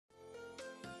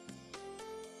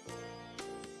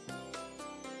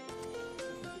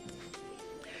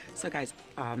So guys,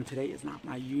 today is not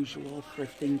my usual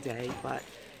thrifting day, but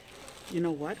you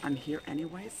know what? I'm here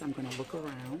anyway, so I'm gonna look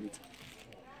around.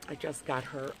 I just got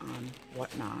her on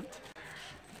Whatnot.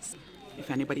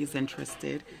 If anybody's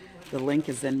interested, the link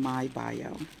is in my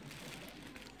bio.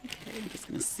 Okay, I'm just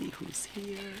gonna see who's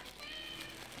here.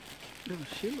 Oh,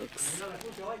 she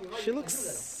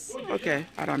looks, okay,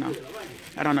 I don't know.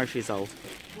 I don't know if she's old.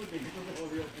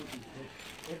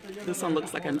 This one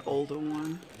looks like an older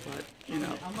one, but you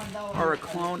know, or a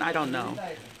clone, I don't know.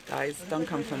 Guys, don't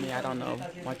come for me, I don't know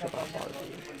much about Barbie.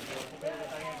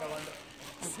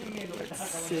 So, let's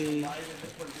see.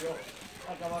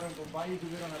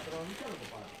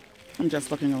 I'm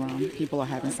just looking around. People are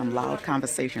having some loud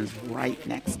conversations right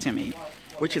next to me,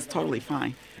 which is totally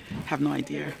fine. Have no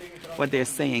idea what they're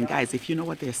saying. Guys, if you know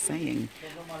what they're saying,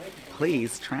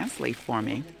 please translate for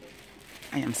me.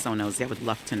 I am so nosy. I would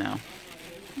love to know.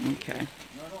 Okay.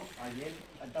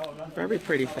 Very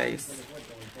pretty face.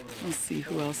 Let's see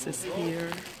who else is here.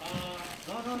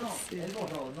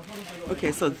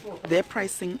 Okay, so they're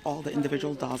pricing all the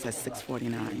individual dolls at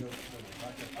 $6.49.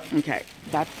 Okay,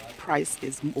 that price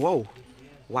is, whoa,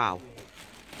 wow.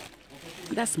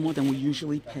 That's more than we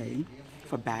usually pay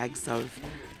for bags of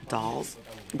dolls,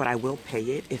 but I will pay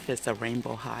it if it's a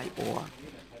Rainbow High or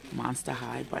Monster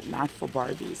High, but not for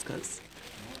Barbies, because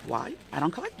why? I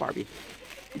don't collect Barbie.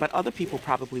 But other people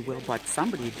probably will, but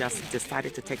somebody just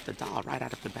decided to take the doll right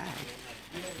out of the bag.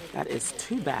 That is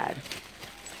too bad.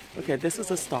 Okay, this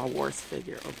is a Star Wars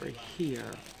figure over here.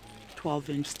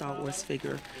 12-inch Star Wars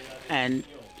figure. And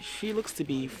she looks to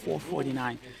be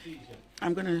 $4.49.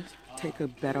 I'm going to take a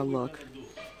better look.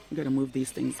 I'm going to move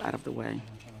these things out of the way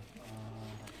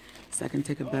so I can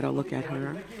take a better look at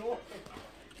her.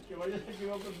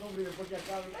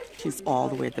 She's all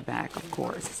the way at the back, of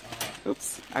course.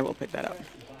 Oops, I will pick that up.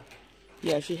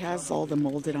 Yeah, she has all the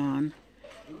molded on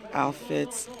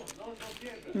outfits.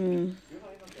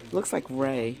 Looks like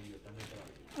Ray.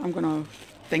 I'm gonna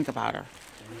think about her.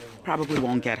 Probably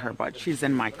won't get her, but she's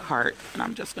in my cart, and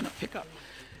I'm just gonna pick up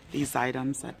these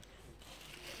items that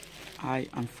I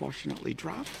unfortunately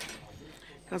dropped,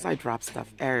 because I drop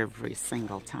stuff every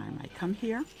single time I come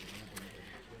here.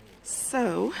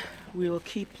 So we will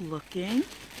keep looking.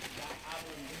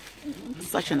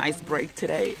 Such a nice break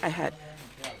today. I had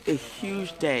a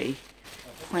huge day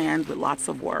planned with lots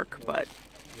of work, but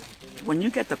when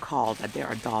you get the call that there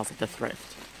are dolls at the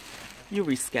thrift, you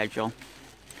reschedule.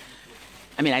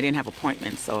 I mean, I didn't have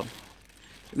appointments, so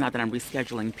it's not that I'm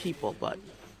rescheduling people, but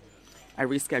I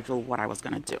rescheduled what I was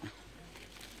going to do.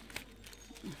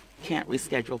 Can't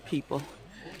reschedule people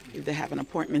if they have an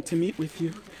appointment to meet with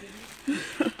you.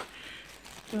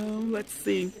 Let's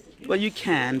see. Well, you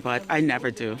can, but I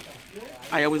never do.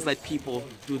 I always let people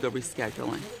do the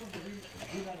rescheduling.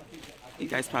 You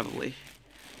guys probably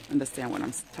understand what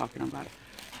I'm talking about.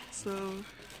 So,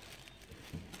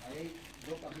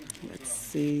 let's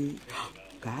see.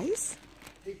 Guys?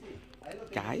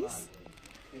 Guys?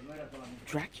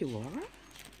 Draculaura?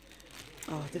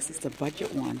 Oh, this is the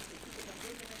budget one.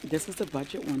 This is the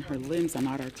budget one. Her limbs are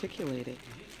not articulated.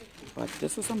 But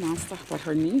this is a monster, but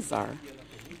her knees are.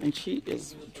 And she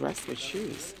is dressed with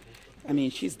shoes. I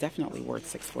mean, she's definitely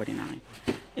worth $6.49.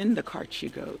 In the cart she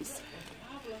goes.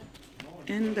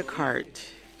 In the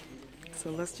cart. So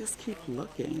let's just keep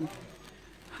looking.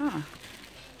 Huh.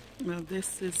 Well,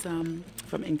 this is from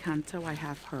Encanto. I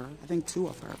have her. I think two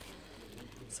of her.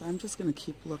 So I'm just going to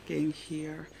keep looking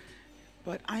here.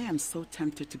 But I am so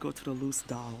tempted to go to the loose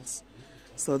dolls.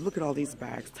 So look at all these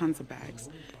bags. Tons of bags.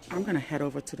 I'm going to head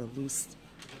over to the loose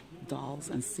dolls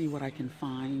and see what I can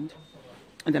find,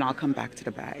 and then I'll come back to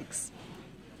the bags.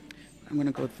 I'm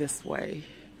gonna go this way.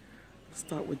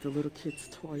 Start with the little kids'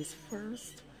 toys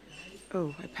first.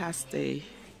 Oh, I passed a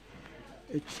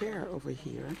chair over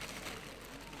here,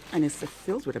 and it's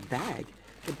filled with a bag.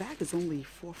 The bag is only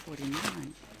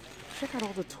 $4.49. Check out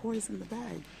all the toys in the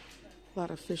bag. A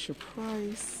lot of Fisher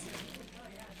Price.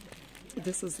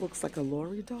 This looks like a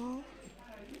Lori doll,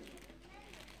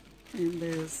 and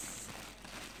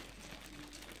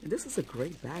this is a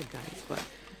great bag, guys, but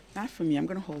not for me. I'm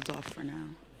going to hold off for now.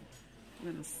 I'm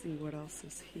going to see what else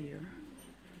is here.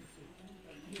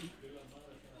 Let's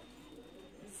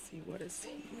see what is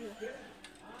here.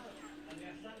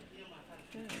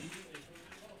 Okay.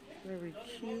 Very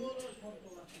cute.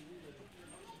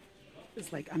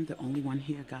 It's like I'm the only one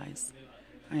here, guys.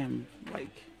 I am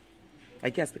like,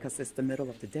 I guess because it's the middle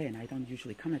of the day and I don't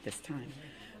usually come at this time.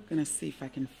 I'm going to see if I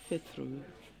can fit through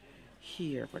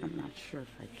here, but I'm not sure if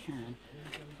I can.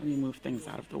 Let me move things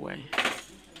out of the way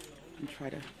and try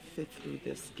to fit through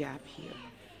this gap here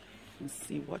and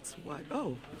see what's what.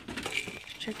 Oh,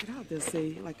 check it out. There's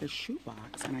like a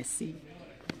shoebox, and I see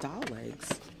doll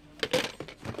legs.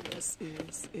 This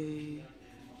is a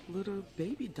little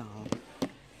baby doll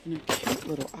in a cute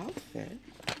little outfit.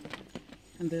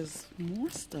 And there's more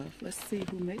stuff. Let's see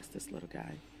who makes this little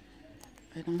guy.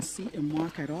 I don't see a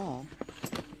mark at all,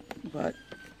 but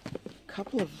a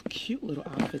couple of cute little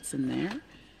outfits in there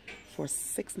for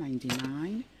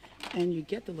 $6.99. And you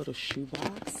get the little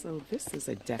shoebox, so this is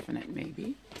a definite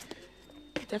maybe.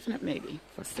 Definite maybe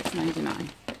for $6.99.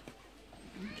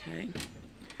 Okay,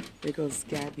 there goes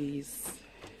Gabby's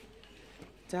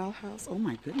dollhouse. Oh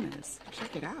my goodness,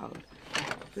 check it out.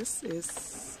 This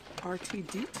is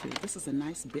RTD2. This is a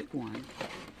nice big one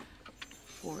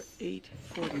for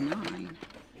 $8.49.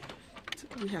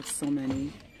 We have so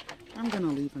many. I'm gonna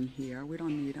leave them here. We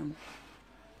don't need them.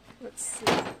 Let's see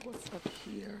what's up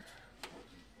here.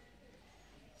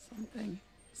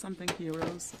 Something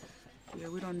heroes. Yeah,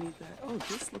 we don't need that. Oh,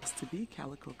 this looks to be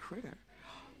Calico Critter.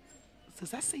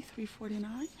 Does that say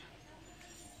 $3.49?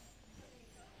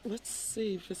 Let's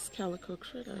see if it's Calico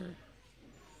Critter.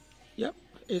 Yep,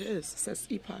 it is. It says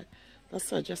Epod.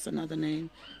 That's just another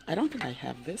name. I don't think I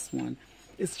have this one.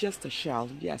 It's just a shell.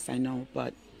 Yes, I know,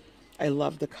 but I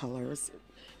love the colors.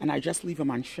 And I just leave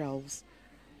them on shelves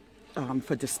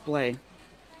for display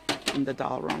in the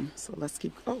doll room. So let's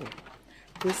keep... Oh,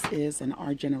 this is an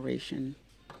Our Generation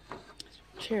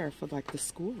chair for like the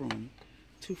schoolroom.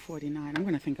 $2.49. I'm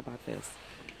going to think about this.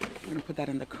 I'm going to put that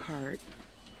in the cart.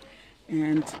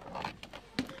 And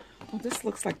oh, this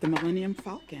looks like the Millennium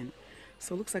Falcon.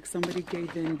 So it looks like somebody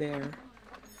gave in their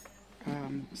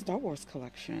Star Wars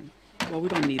collection. Well, we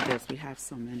don't need this. We have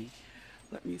so many.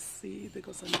 Let me see. There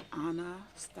goes an Anna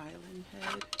styling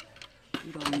head.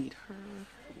 We don't need her.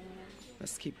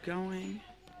 Let's keep going.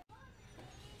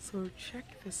 So check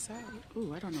this out.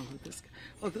 Oh, I don't know who this...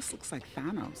 Oh, this looks like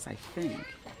Thanos, I think.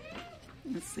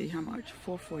 Let's see how much.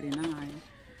 $4.49.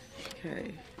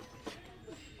 Okay.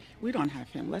 We don't have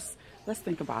him. Let's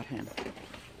think about him.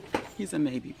 He's a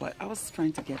maybe, but I was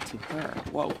trying to get to her.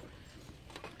 Whoa.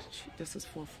 This is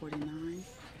 $4.49.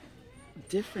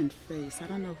 Different face. I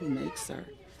don't know who makes her.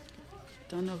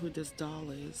 Don't know who this doll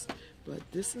is, but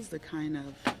this is the kind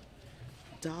of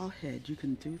doll head you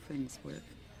can do things with.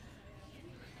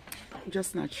 I'm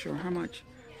just not sure how much.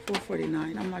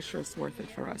 $4.49. I'm not sure it's worth it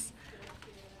for us.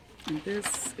 And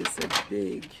this is a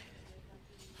big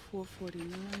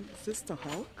 $4.49. Is this the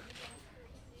Hulk?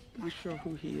 Not sure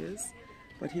who he is,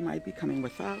 but he might be coming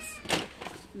with us.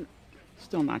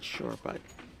 Still not sure, but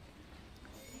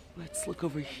let's look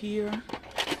over here.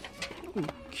 Ooh,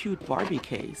 cute Barbie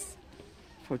case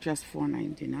for just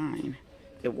 $4.99.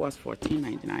 It was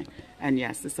 $14.99. And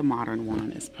yes, it's a modern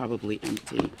one. It's probably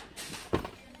empty.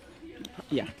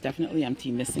 Yeah, definitely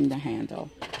empty, missing the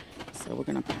handle. So we're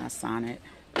gonna pass on it.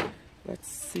 Let's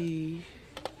see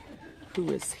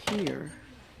who is here.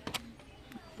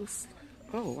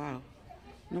 Oh, wow.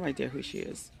 No idea who she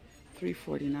is.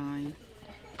 $3.49.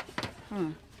 Huh.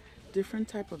 Different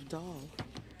type of doll.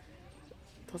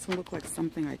 Doesn't look like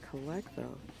something I collect,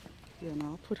 though. Yeah, no,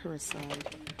 I'll put her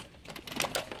aside.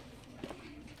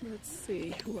 Let's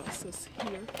see who else is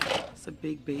here. It's a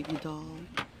big baby doll.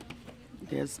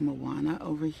 There's Moana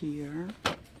over here.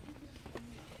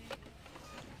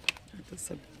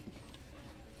 There's a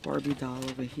Barbie doll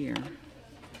over here.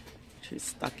 She's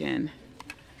stuck in.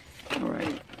 All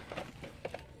right.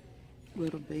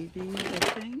 Little baby, I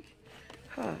think.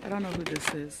 Huh, I don't know who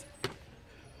this is.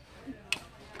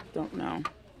 Don't know.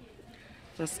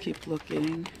 Let's keep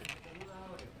looking.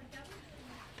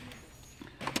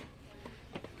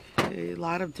 Okay, a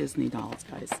lot of Disney dolls,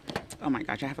 guys. Oh my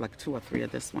gosh, I have like 2 or 3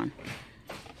 of this one.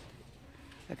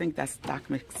 I think that's Doc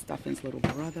McStuffin's little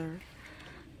brother.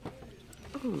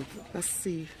 Oh, let's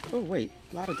see. Oh wait,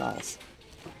 a lot of dolls.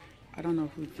 I don't know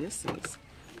who this is,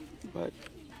 but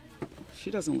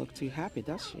she doesn't look too happy,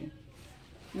 does she?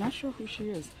 I'm not sure who she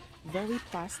is. Very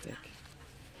plastic.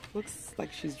 Looks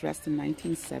like she's dressed in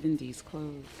 1970s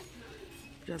clothes.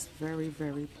 Just very,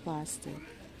 very plastic.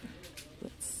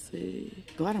 Let's see.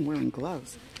 Glad I'm wearing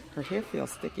gloves. Her hair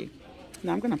feels sticky.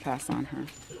 No, I'm gonna pass on her.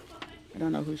 I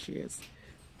don't know who she is.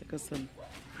 Because I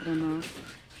don't know.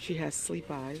 She has sleep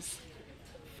eyes.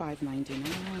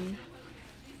 $5.99.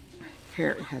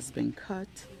 Hair has been cut.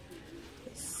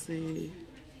 Let's see.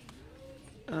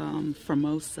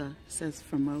 Formosa. It says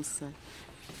Formosa.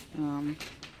 No,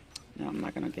 I'm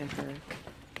not gonna get her.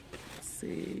 Let's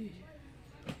see.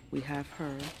 We have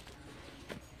her.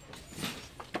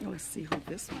 Let's see who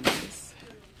this one is.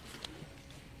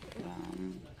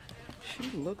 She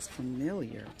looks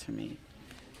familiar to me.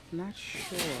 Not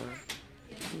sure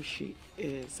who she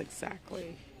is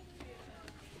exactly.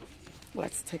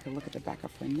 Let's take a look at the back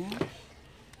of her neck.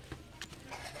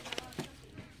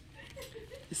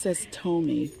 It says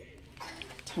Tomy,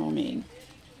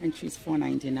 and she's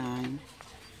 $4.99.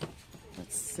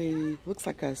 Let's see, looks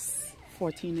like a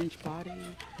 14-inch body.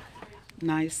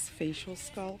 Nice facial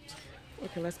sculpt.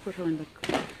 Okay, let's put her in the,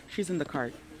 she's in the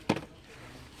cart.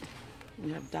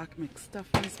 We have Doc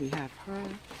McStuffies, we have her.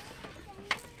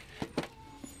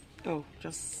 Oh,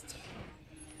 just,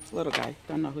 it's a little guy,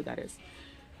 don't know who that is.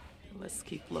 Let's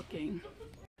keep looking.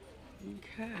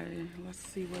 Okay, let's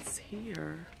see what's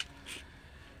here.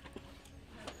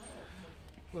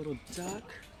 Little duck.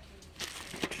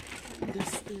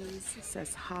 This is, it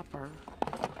says Hopper.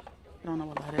 I don't know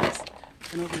what that is.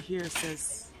 And over here it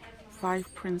says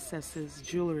 5 princesses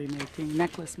jewelry making,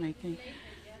 necklace making.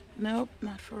 Nope,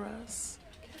 not for us.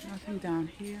 Nothing down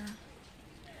here.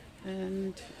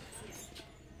 And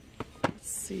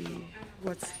let's see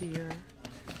what's here.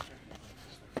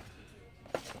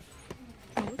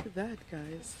 Oh, look at that,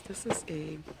 guys. This is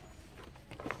a,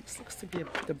 this looks to be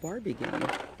the Barbie game.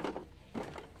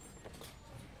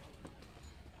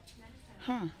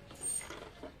 Huh.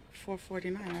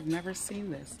 $4.49. I've never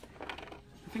seen this.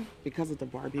 I think because of the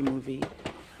Barbie movie,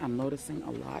 I'm noticing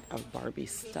a lot of Barbie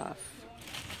stuff.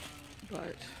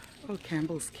 But, oh,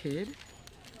 Campbell's Kid.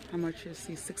 How much is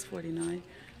he? $6.49.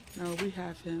 No, we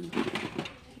have him.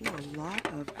 Ooh, a lot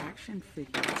of action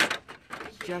figures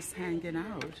just hanging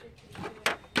out.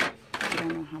 I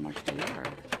don't know how much they are.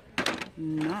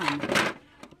 None.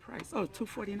 The price. Oh,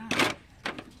 $2.49.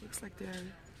 Looks like they're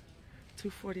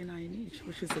 $2.49 each,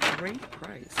 which is a great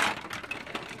price.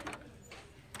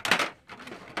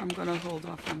 I'm gonna hold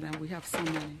off on them. We have so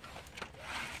many.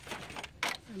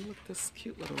 And look, this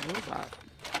cute little robot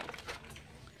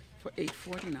for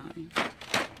 $8.49.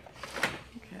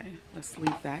 Okay, let's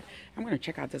leave that. I'm gonna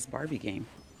check out this Barbie game.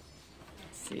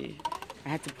 Let's see. I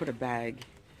had to put a bag,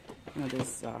 you know,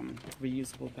 there's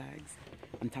reusable bags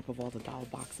on top of all the doll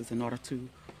boxes in order to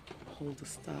hold the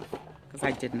stuff, because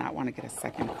I did not want to get a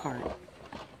second cart.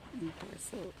 Okay,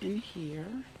 so in here,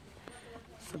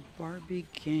 it's a Barbie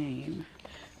game.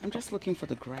 I'm just looking for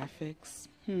the graphics.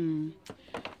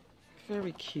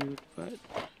 Very cute, but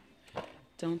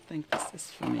don't think this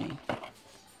is for me.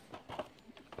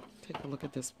 Take a look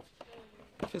at this.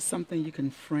 If it's something you can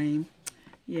frame,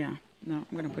 yeah, no,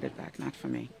 I'm gonna put it back, not for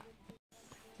me.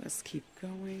 Let's keep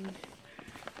going.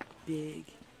 Big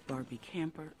Barbie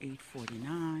camper,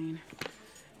 $8.49.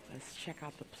 Let's check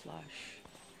out the plush.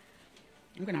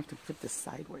 I'm gonna have to put this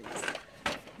sideways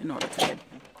in order to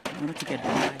get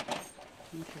by.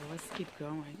 Okay, let's keep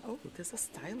going. Oh, there's a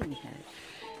styling head.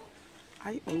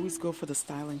 I always go for the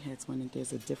styling heads when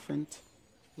there's a different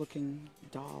looking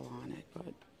doll on it,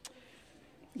 but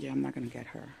yeah, I'm not gonna get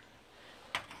her.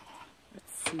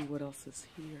 Let's see what else is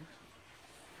here.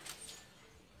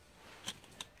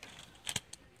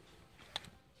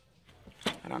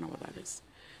 I don't know what that is.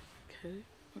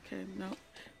 Okay, no.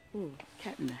 Ooh,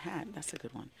 Cat in the Hat, that's a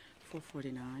good one.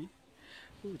 $4.49.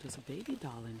 Ooh, there's a baby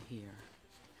doll in here.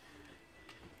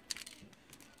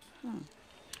 Huh.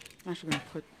 I'm actually gonna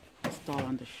put this doll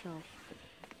on the shelf.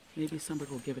 Maybe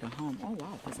somebody will give it a home. Oh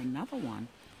wow, there's another one.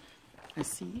 I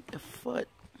see a foot.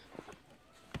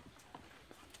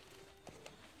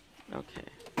 Okay,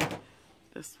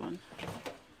 this one.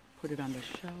 Put it on the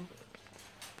shelf.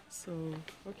 So,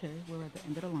 okay, we're at the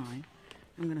end of the line.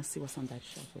 I'm gonna see what's on that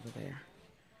shelf over there.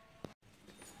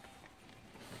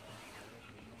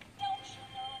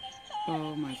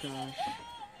 Oh my gosh,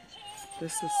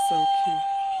 this is so cute.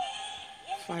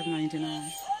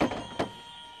 $5.99.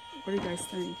 What do you guys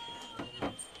think?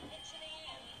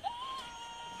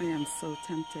 I am so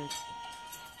tempted.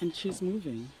 And she's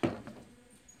moving.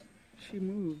 She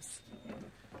moves.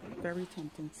 Very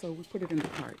tempting. So we put it in the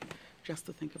cart just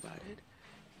to think about it.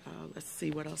 Let's see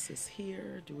what else is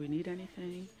here. Do we need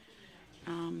anything?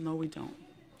 No, we don't.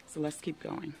 So let's keep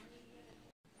going.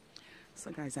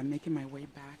 So guys, I'm making my way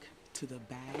back to the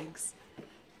bags,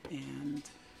 and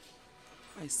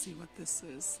I see what this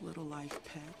is. Little Life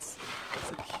Pets.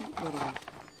 It's a cute little,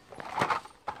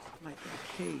 like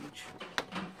a cage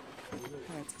for the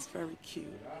pets. It's very cute.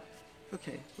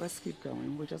 Okay, let's keep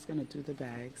going. We're just gonna do the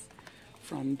bags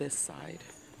from this side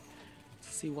to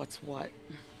see what's what.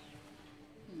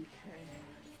 Okay.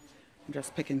 I'm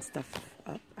just picking stuff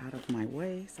up out of my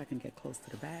way so I can get close to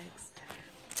the bags.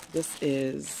 This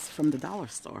is from the dollar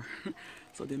store,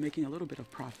 so they're making a little bit of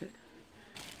profit.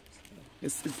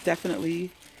 It's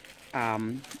definitely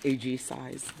AG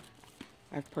size.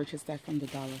 I've purchased that from the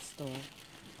dollar store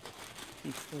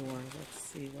before. Let's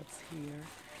see what's here.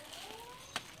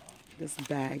 This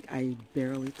bag, I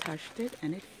barely touched it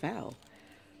and it fell.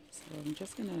 So I'm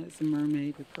just gonna, it's a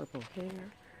mermaid with purple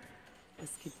hair.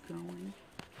 Let's keep going.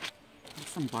 There's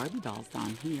some Barbie dolls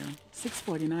down here.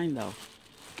 $6.49 though.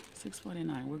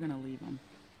 $6.49. We're gonna leave them.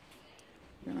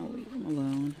 We're gonna leave them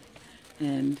alone.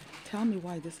 And tell me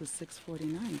why this is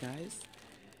 $6.49, guys.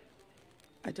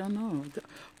 I don't know.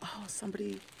 Oh,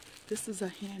 somebody, this is a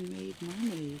handmade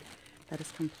mermaid that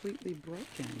is completely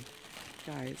broken.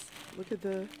 Guys, look at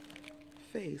the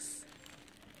face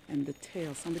and the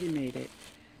tail. Somebody made it.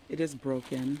 It is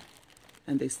broken,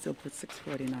 and they still put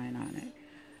 $6.49 on it.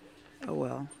 Oh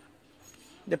well.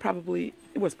 It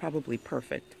was probably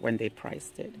perfect when they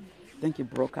priced it. I think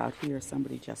it broke out here.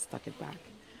 Somebody just stuck it back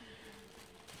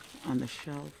on the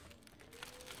shelf.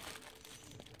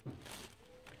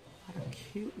 What a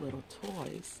cute little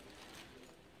toys.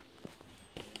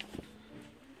 Okay,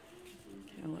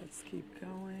 let's keep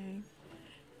going.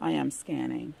 I am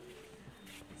scanning.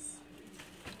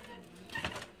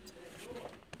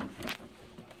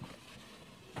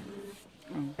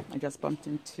 Oh, I just bumped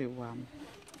into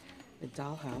the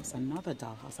dollhouse, another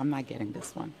dollhouse. I'm not getting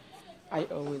this one. I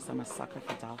always am a sucker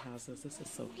for dollhouses. This is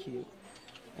so cute.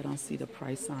 I don't see the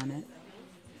price on it.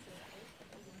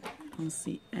 I don't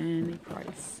see any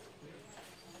price.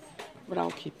 But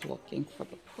I'll keep looking for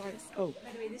the price.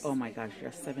 Oh my gosh,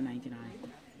 they're $7.99.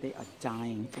 They are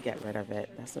dying to get rid of it.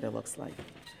 That's what it looks like.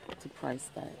 To price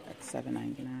that at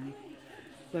 $7.99.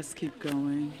 Let's keep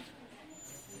going.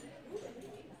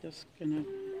 Just gonna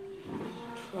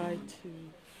try to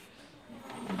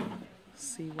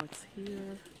see what's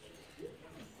here.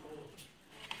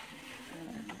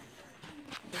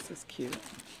 This is cute.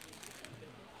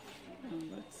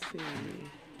 Let's see.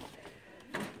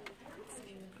 Let's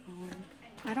keep going.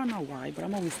 I don't know why, but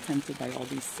I'm always tempted by all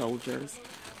these soldiers.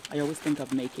 I always think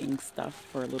of making stuff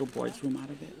for a little boy's room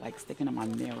out of it, like sticking them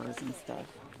on mirrors and stuff.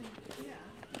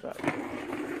 But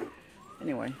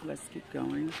anyway, let's keep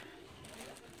going.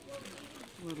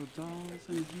 Little dolls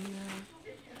in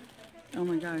here. Oh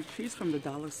my gosh, she's from the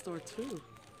dollar store too.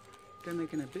 They're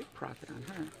making a big profit on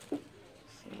her. So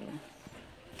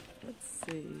let's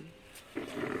see.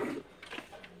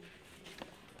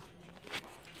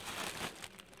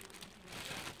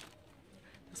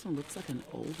 This one looks like an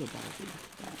older Barbie.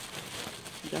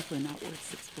 Definitely not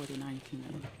worth $6.49 to me.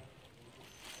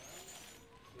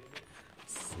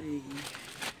 Let's see.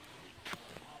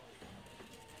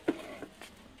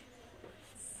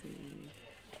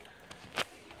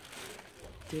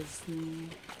 Disney,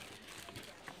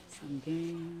 some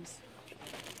games.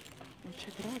 Oh,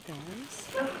 check it out, guys.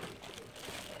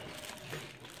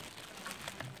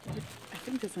 I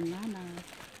think there's a NaNaNa.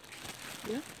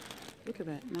 Yep, look at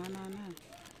that.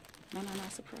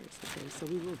 NaNaNa Surprise. Okay, so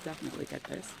we will definitely get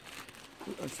this.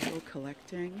 We are still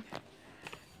collecting.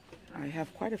 I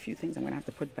have quite a few things I'm going to have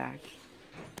to put back.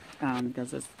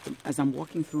 Because as I'm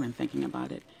walking through and thinking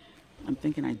about it, I'm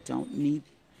thinking I don't need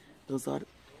those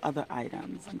other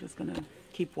items. I'm just gonna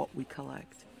keep what we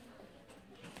collect.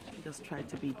 Just try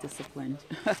to be disciplined.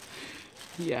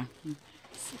 Yeah,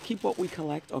 so keep what we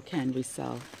collect or can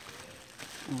resell.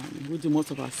 We do most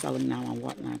of our selling now on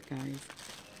Whatnot, guys.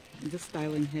 And this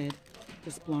styling head,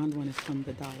 this blonde one is from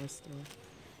the dollar store.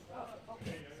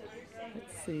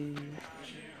 Let's see.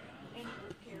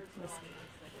 Let's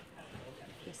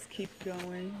just keep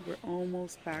going. We're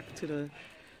almost back to the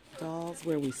dolls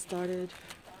where we started.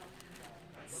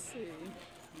 See,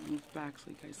 move back so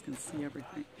you guys can see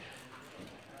everything.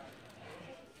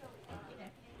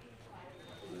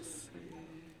 Let's see.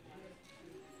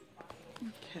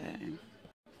 Okay.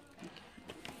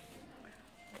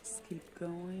 Let's keep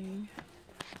going.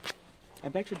 I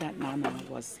bet you that NaNa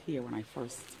was here when I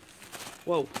first.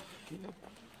 Whoa.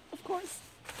 Of course.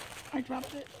 I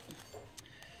dropped it.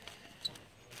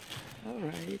 All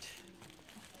right.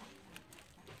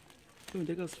 Ooh,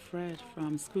 there goes Fred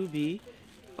from Scooby.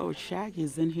 Oh,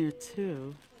 Shaggy's in here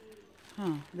too.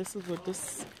 Huh, this is what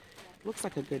this looks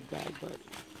like, a good bag, but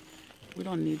we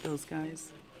don't need those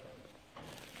guys.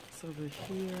 It's over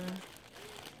here.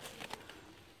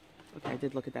 Okay, I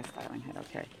did look at that styling head.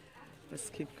 Okay, let's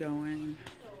keep going.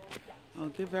 I'll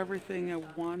give everything a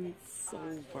once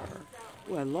over.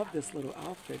 Oh, I love this little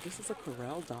outfit. This is a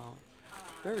Corel doll.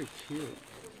 Very cute.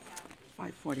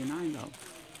 $5.49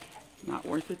 though. Not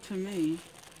worth it to me.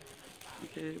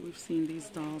 Okay, we've seen these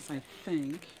dolls, I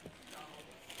think.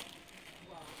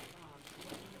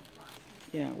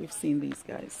 Yeah, we've seen these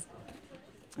guys.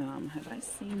 Have I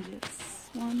seen this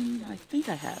one? I think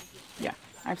I have. Yeah,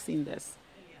 I've seen this.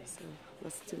 So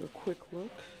let's do a quick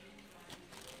look.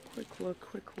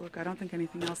 Quick look. I don't think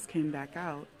anything else came back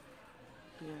out.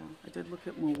 Yeah, I did look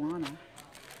at Moana.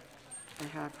 I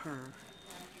have her.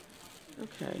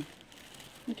 Okay.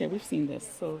 Okay, we've seen this,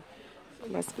 so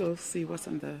let's go see what's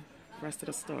in the rest of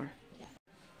the store.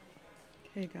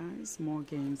 Okay guys, more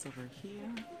games over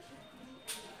here.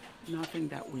 Nothing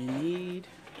that we need.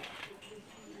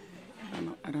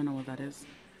 I don't know what that is.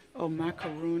 Oh,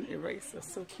 macaroon eraser,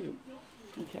 so cute.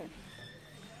 Okay.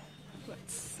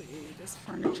 Let's see, there's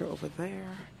furniture over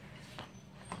there.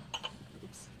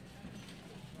 Oops.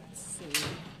 Let's see.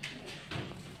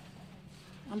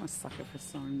 I'm a sucker for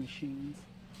sewing machines.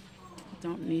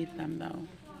 Don't need them though.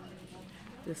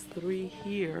 There's 3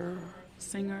 here.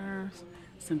 Singer,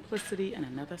 Simplicity, and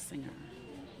another singer.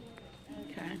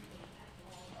 Okay.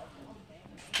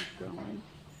 Let's keep going.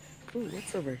 Ooh,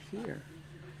 what's over here?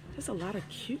 There's a lot of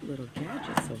cute little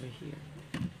gadgets over here.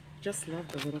 Just love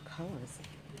the little colors.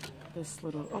 This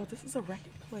little, oh, this is a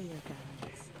record player,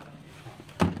 guys.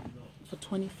 For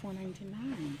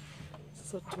 $24.99. This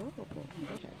is adorable.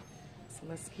 Okay. So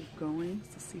let's keep going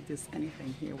to see if there's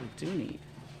anything here we do need.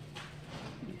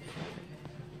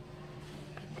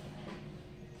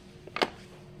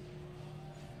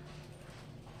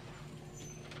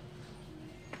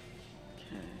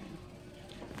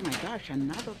 Oh my gosh,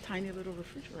 another tiny little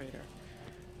refrigerator.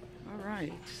 All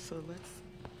right, so let's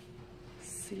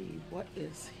see what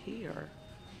is here.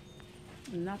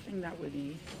 Nothing that we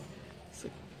need. It's a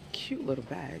cute little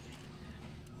bag.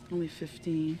 Only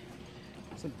 $15.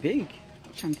 It's a big,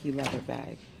 chunky leather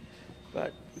bag,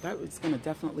 but that is going to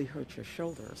definitely hurt your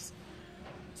shoulders.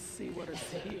 Let's see what is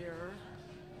here.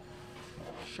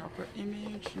 Sharper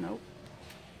image. Nope.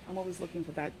 I'm always looking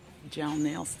for that gel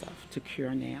nail stuff to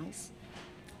cure nails.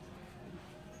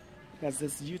 Because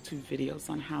there's YouTube videos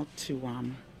on how to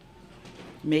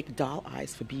make doll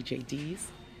eyes for BJDs.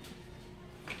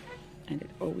 And it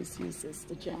always uses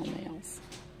the gel nails.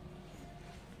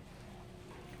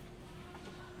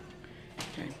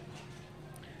 Okay.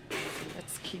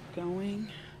 Let's keep going.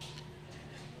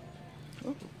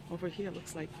 Oh, over here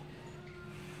looks like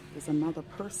there's another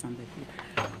purse under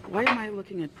here. Why am I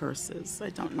looking at purses?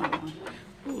 I don't know.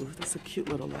 Ooh, that's a cute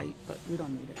little light, but we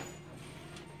don't need it.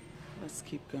 Let's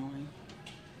keep going.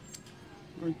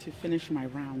 I'm going to finish my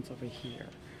rounds over here.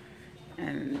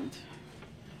 And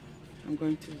I'm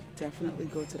going to definitely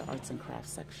go to the arts and crafts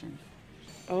section.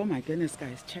 Oh my goodness,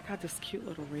 guys. Check out this cute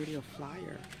little radio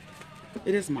flyer.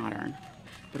 It is modern,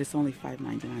 but it's only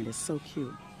 $5.99. It's so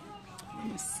cute. Let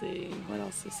me see. What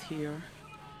else is here?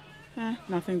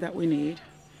 Nothing that we need.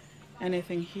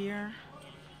 Anything here?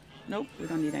 Nope, we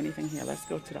don't need anything here. Let's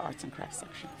go to the arts and crafts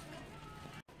section.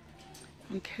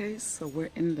 Okay, so we're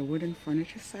in the wooden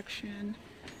furniture section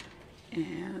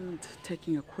and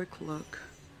taking a quick look.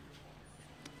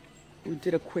 We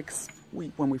did a quick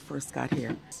sweep when we first got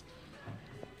here,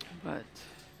 but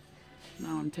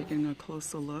now I'm taking a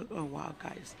closer look. Oh wow,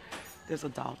 guys, there's a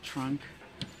doll trunk.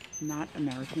 Not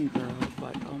American Girl,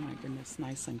 but oh my goodness,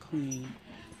 nice and clean.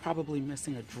 Probably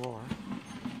missing a drawer,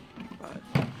 but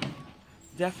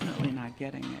definitely not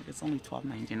getting it. It's only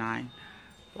 $12.99,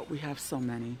 but we have so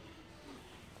many.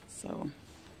 So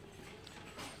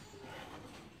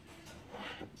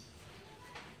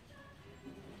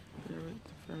very,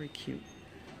 very cute.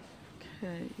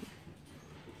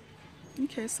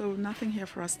 Okay, so nothing here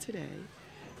for us today.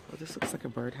 Oh, this looks like a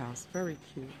birdhouse. Very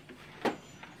cute.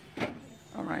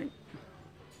 All right.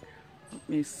 Let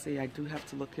me see. I do have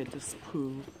to look at this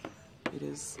poo. It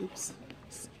is, oops,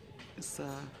 it's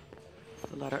the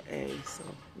letter A, so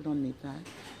we don't need that.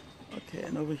 Okay,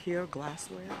 and over here,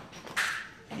 glassware.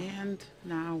 And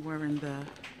now we're in the,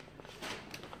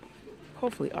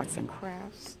 hopefully, arts and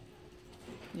crafts.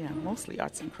 Yeah, mostly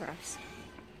arts and crafts.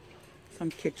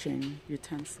 Some kitchen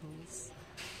utensils.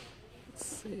 Let's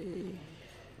see.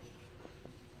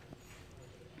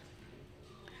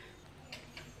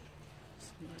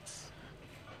 So let's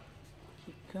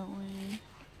keep going.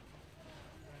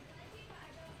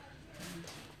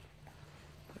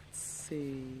 Let's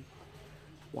see.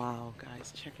 Wow,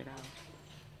 guys, check it out.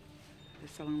 They're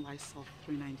selling Lysol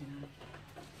for $3.99.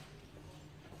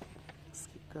 Let's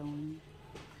keep going.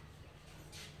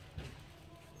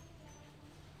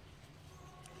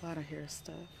 A lot of hair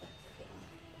stuff.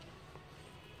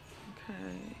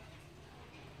 Okay.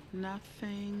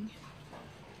 Nothing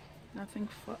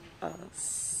for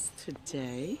us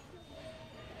today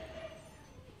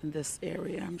in this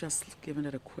area. I'm just giving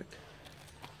it a quick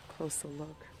closer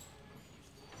look.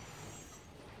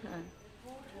 Okay.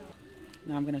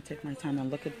 Now I'm going to take my time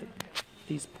and look at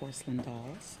these porcelain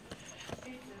dolls.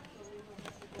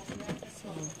 So,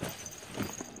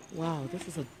 wow, this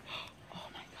is a, oh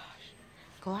my gosh.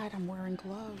 Glad I'm wearing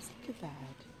gloves. Look at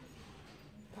that.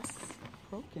 That's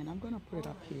broken. I'm going to put it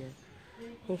up here.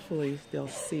 Hopefully they'll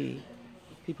see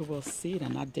People will see it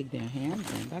and not dig their hands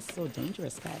in. That's so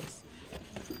dangerous, guys.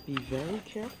 Be very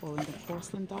careful in the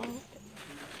porcelain doll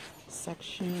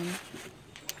section.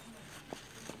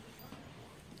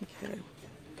 Okay.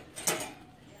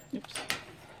 Oops.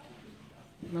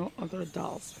 No other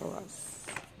dolls for us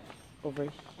over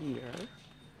here.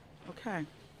 Okay,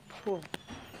 cool.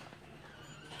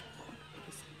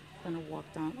 Just gonna walk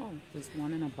down. Oh, there's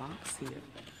one in a box here.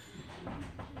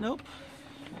 Nope.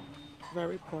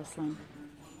 Very porcelain.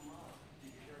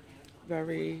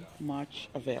 Very much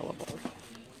available.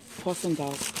 Porcelain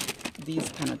dolls, these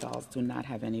kind of dolls do not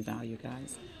have any value,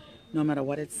 guys. No matter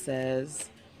what it says,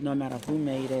 no matter who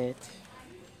made it,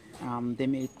 they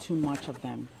made too much of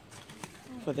them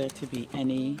for there to be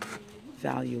any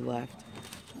value left.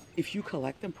 If you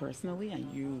collect them personally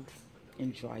and you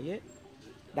enjoy it,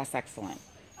 that's excellent.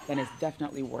 Then it's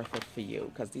definitely worth it for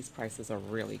you because these prices are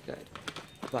really good.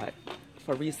 But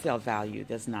for resale value,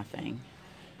 there's nothing.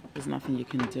 There's nothing you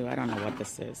can do. I don't know what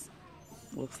this is.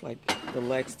 Looks like the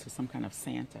legs to some kind of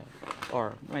Santa.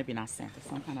 Or maybe not Santa,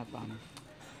 some kind of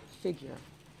figure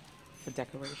for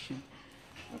decoration.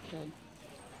 Okay,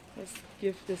 let's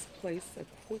give this place a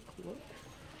quick look.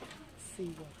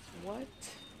 See what's what.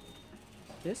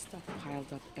 This stuff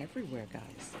piled up everywhere,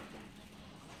 guys.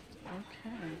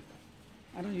 Okay.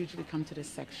 I don't usually come to this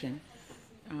section.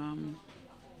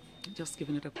 Just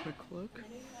giving it a quick look.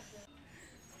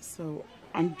 So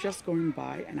I'm just going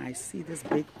by and I see this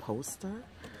big poster.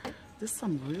 There's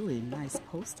some really nice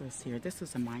posters here. This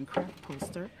is a Minecraft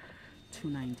poster,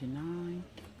 $2.99.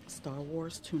 Star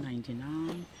Wars,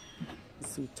 $2.99.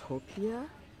 Zootopia,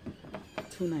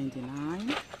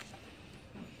 $2.99.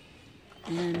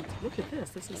 And look at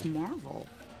this. This is Marvel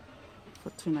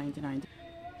for $2.99.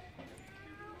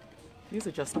 These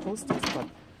are just posters, but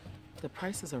the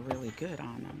prices are really good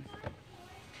on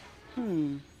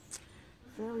them.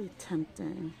 Very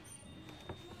tempting,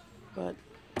 but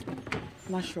I'm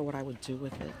not sure what I would do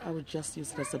with it. I would just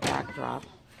use it as a backdrop.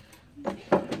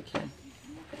 Okay.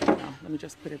 Now, let me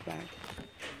just put it back.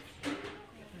 Okay.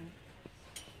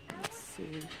 Let's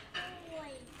see.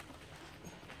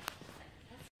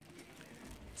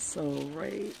 So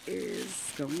Ray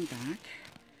is going back.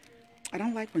 I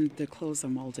don't like when the clothes are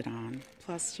molded on.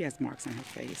 Plus, she has marks on her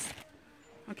face.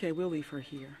 Okay, we'll leave her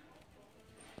here.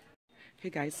 Hey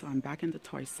guys, so I'm back in the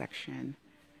toy section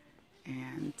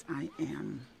and I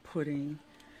am putting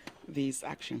these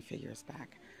action figures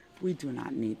back. We do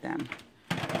not need them.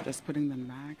 Just putting them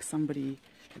back. Somebody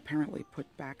apparently put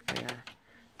back their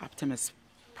Optimus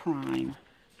Prime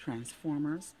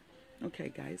Transformers. Okay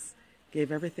guys,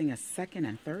 gave everything a second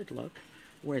and third look.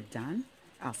 We're done.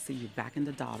 I'll see you back in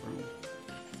the doll room.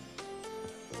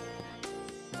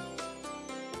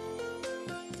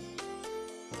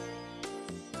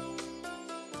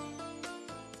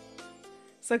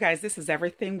 So guys, this is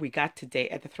everything we got today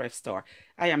at the thrift store.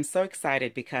 I am so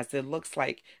excited because it looks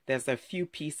like there's a few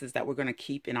pieces that we're going to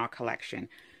keep in our collection.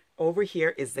 Over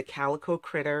here is the Calico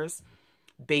Critters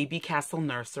Baby Castle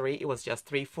Nursery. It was just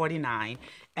 $3.49.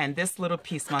 And this little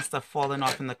piece must have fallen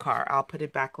off in the car. I'll put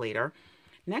it back later.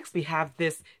 Next, we have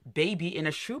this baby in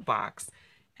a shoebox.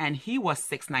 And he was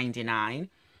 $6.99.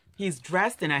 He's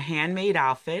dressed in a handmade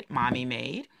outfit, mommy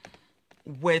made,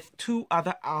 with two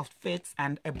other outfits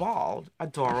and a ball.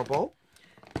 Adorable.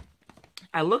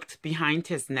 I looked behind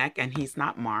his neck and he's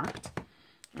not marked.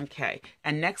 Okay,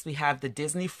 and next we have the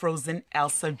Disney Frozen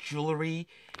Elsa jewelry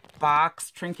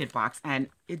box, trinket box, and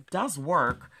it does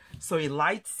work. So it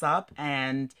lights up,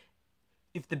 and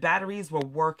if the batteries were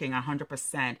working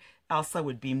 100%, Elsa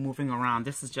would be moving around.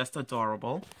 This is just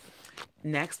adorable.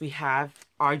 Next we have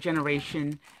our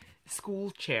generation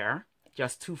school chair.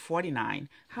 Just $2.49.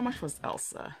 How much was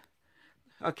Elsa?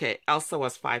 Okay, Elsa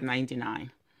was $5.99.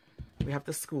 We have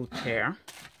the school chair.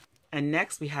 And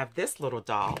next we have this little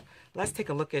doll. Let's take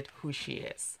a look at who she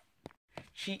is.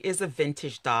 She is a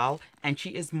vintage doll and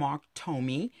she is marked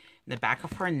Tomy in the back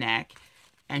of her neck.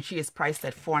 And she is priced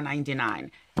at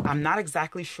 $4.99. I'm not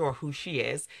exactly sure who she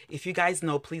is. If you guys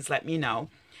know, please let me know.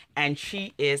 And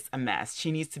she is a mess.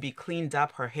 She needs to be cleaned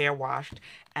up, her hair washed,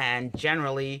 and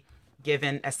generally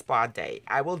given a spa day.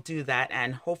 I will do that,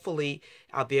 and hopefully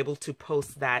I'll be able to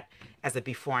post that as a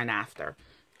before and after.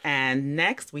 And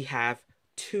next we have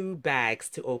two bags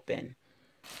to open.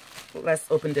 Let's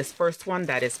open this first one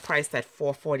that is priced at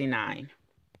 $4.49.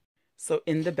 So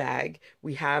in the bag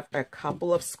we have a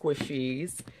couple of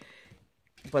squishies,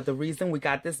 but the reason we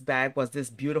got this bag was this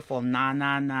beautiful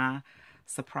NaNaNa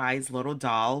Surprise little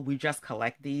doll. We just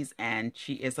collect these and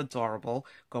she is adorable,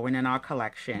 going in our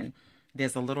collection.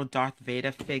 There's a little Darth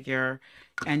Vader figure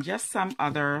and just some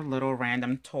other little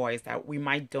random toys that we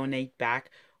might donate back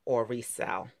or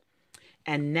resell.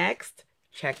 And next,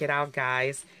 check it out,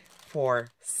 guys. For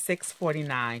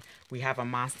 $6.49, we have a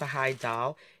Monster High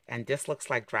doll, and this looks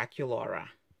like Draculaura.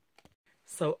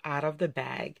 So out of the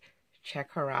bag,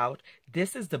 check her out.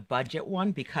 This is the budget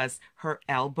one because her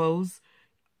elbows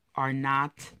are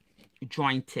not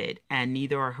jointed and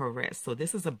neither are her wrists. So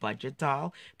this is a budget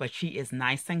doll, but she is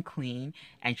nice and clean,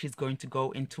 and she's going to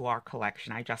go into our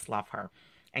collection. I just love her.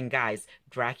 And guys,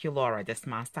 Draculaura, this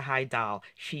Monster High doll,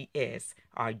 she is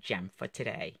our gem for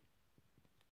today.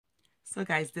 So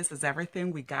guys, this is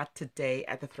everything we got today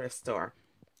at the thrift store.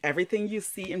 Everything you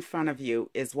see in front of you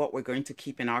is what we're going to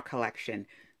keep in our collection.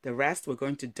 The rest we're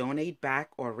going to donate back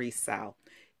or resell.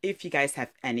 If you guys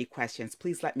have any questions,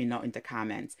 please let me know in the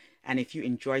comments. And if you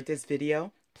enjoyed this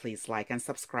video, please like and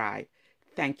subscribe.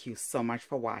 Thank you so much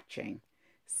for watching.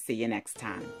 See you next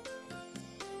time.